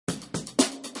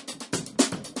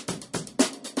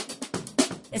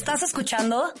¿Estás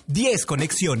escuchando? 10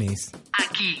 Conexiones.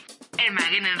 Aquí, en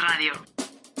Magenen Radio.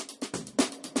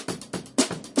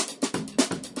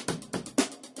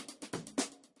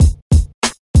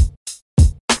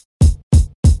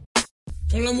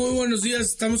 Hola, muy buenos días.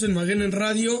 Estamos en Magenen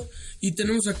Radio y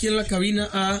tenemos aquí en la cabina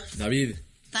a David,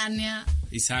 Tania,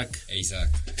 Isaac e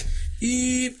Isaac.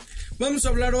 Y vamos a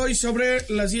hablar hoy sobre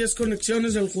las 10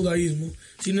 conexiones del judaísmo.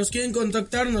 Si nos quieren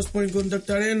contactar, nos pueden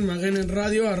contactar en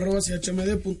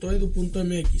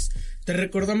magenenradio@chmd.edu.mx. Te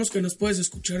recordamos que nos puedes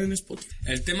escuchar en Spotify.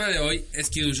 El tema de hoy es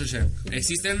Kiddush Hashem.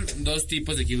 Existen dos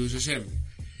tipos de Kiddush Hashem.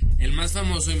 El más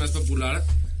famoso y más popular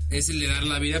es el de dar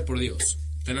la vida por Dios.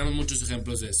 Tenemos muchos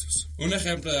ejemplos de esos. Un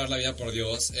ejemplo de dar la vida por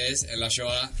Dios es en la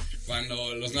Shoah,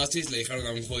 cuando los nazis le dijeron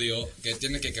a un judío que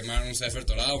tiene que quemar un Sefer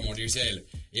Torah o morirse él.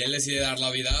 Y él decide dar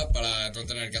la vida para no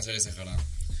tener que hacer ese haram.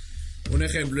 Un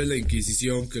ejemplo es la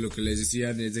Inquisición, que lo que les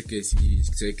decían es de que si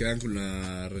se quedan con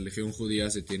la religión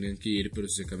judía se tienen que ir, pero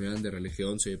si se cambiaban de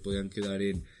religión se podían quedar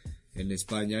en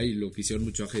España, y lo que hicieron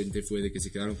mucha gente fue de que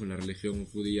se quedaron con la religión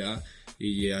judía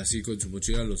y así con su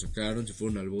mochila los sacaron, se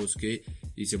fueron al bosque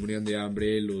y se morían de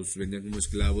hambre, los vendían como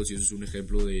esclavos, y eso es un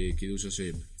ejemplo de Kiddush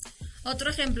Hashem. Otro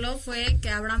ejemplo fue que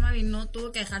Abraham Avinu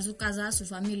tuvo que dejar su casa, su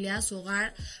familia, su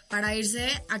hogar para irse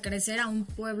a crecer a un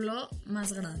pueblo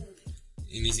más grande.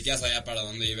 Y ni siquiera sabía para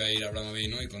dónde iba a ir Abraham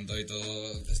Avinu, y con todo y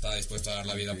todo estaba dispuesto a dar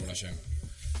la vida por Hashem.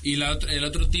 Y el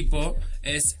otro tipo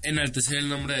es enaltecer el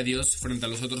nombre de Dios frente a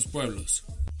los otros pueblos.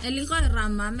 El hijo de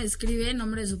Rambam escribe en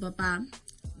nombre de su papá,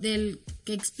 del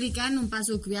que explica en un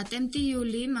pasuk, Viatem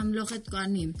tiyuli mamlochet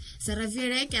kohanim. Se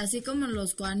refiere que así como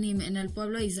los kohanim en el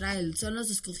pueblo de Israel son los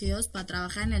escogidos para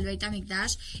trabajar en el Beit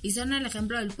HaMikdash y son el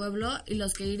ejemplo del pueblo y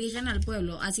los que dirigen al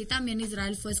pueblo, así también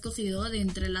Israel fue escogido de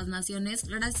entre las naciones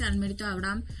gracias al mérito de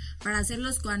Abraham para ser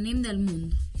los kohanim del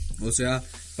mundo. O sea,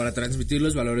 para transmitir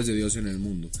los valores de Dios en el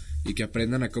mundo y que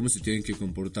aprendan a cómo se tienen que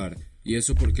comportar. Y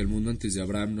eso porque el mundo antes de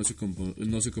Abraham no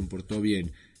se comportó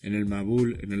bien en el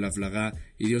Mabul, en el Aflagá,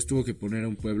 y Dios tuvo que poner a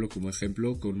un pueblo como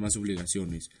ejemplo con más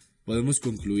obligaciones. Podemos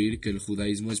concluir que el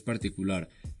judaísmo es particular,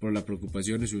 pero la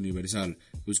preocupación es universal.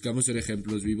 Buscamos ser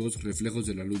ejemplos vivos, reflejos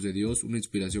de la luz de Dios, una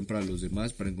inspiración para los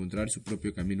demás para encontrar su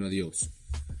propio camino a Dios.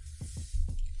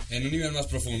 En un nivel más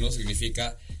profundo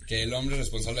significa que el hombre es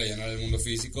responsable de llenar el mundo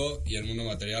físico y el mundo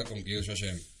material con Kiddush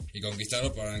Hashem y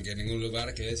conquistarlo para que en ningún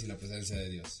lugar quede sin la presencia de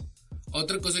Dios.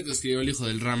 Otra cosa que escribió el hijo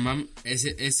del Rambam es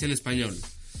en español.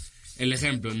 El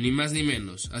ejemplo, ni más ni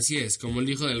menos. Así es, como el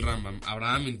hijo del Rambam,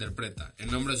 Abraham interpreta,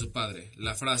 en nombre de su padre,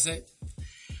 la frase: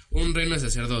 un reino de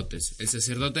sacerdotes. El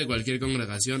sacerdote de cualquier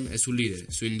congregación es su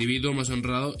líder, su individuo más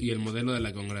honrado y el modelo de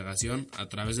la congregación a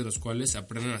través de los cuales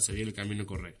aprenden a seguir el camino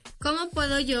correcto. ¿Cómo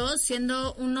puedo yo,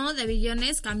 siendo uno de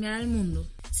billones, cambiar el mundo?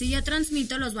 Si yo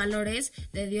transmito los valores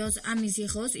de Dios a mis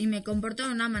hijos y me comporto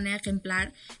de una manera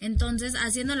ejemplar, entonces,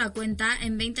 haciendo la cuenta,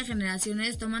 en 20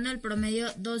 generaciones, tomando el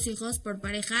promedio 2 hijos por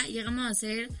pareja, llegamos a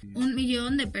ser 1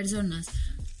 millón de personas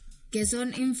que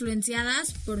son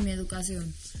influenciadas por mi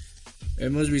educación.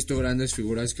 Hemos visto grandes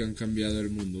figuras que han cambiado el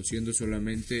mundo, siendo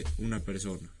solamente una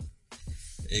persona.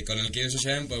 Y con el Kiddush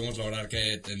Hashem podemos lograr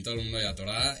que en todo el mundo haya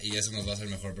Torah, y eso nos va a hacer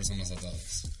mejor personas a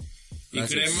todos. Y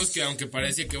creemos que aunque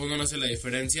parece que uno no hace la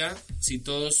diferencia, si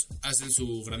todos hacen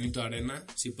su granito de arena,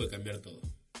 sí puede cambiar todo.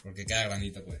 Porque cada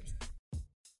granito cuenta.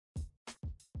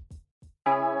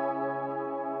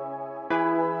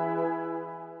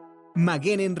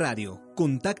 Magenen Radio.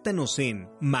 Contáctanos en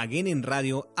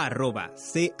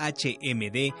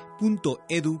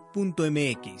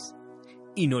magenenradio@chmd.edu.mx.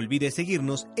 Y no olvides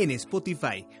seguirnos en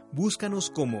Spotify. Búscanos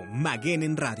como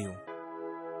Magenen Radio.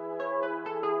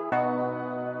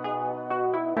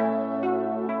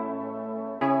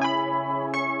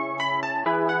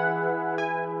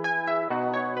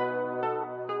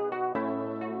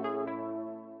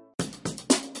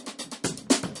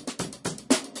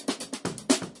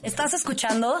 ¿Estás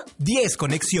escuchando? 10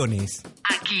 Conexiones.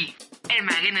 Aquí, en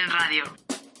Magenen Radio.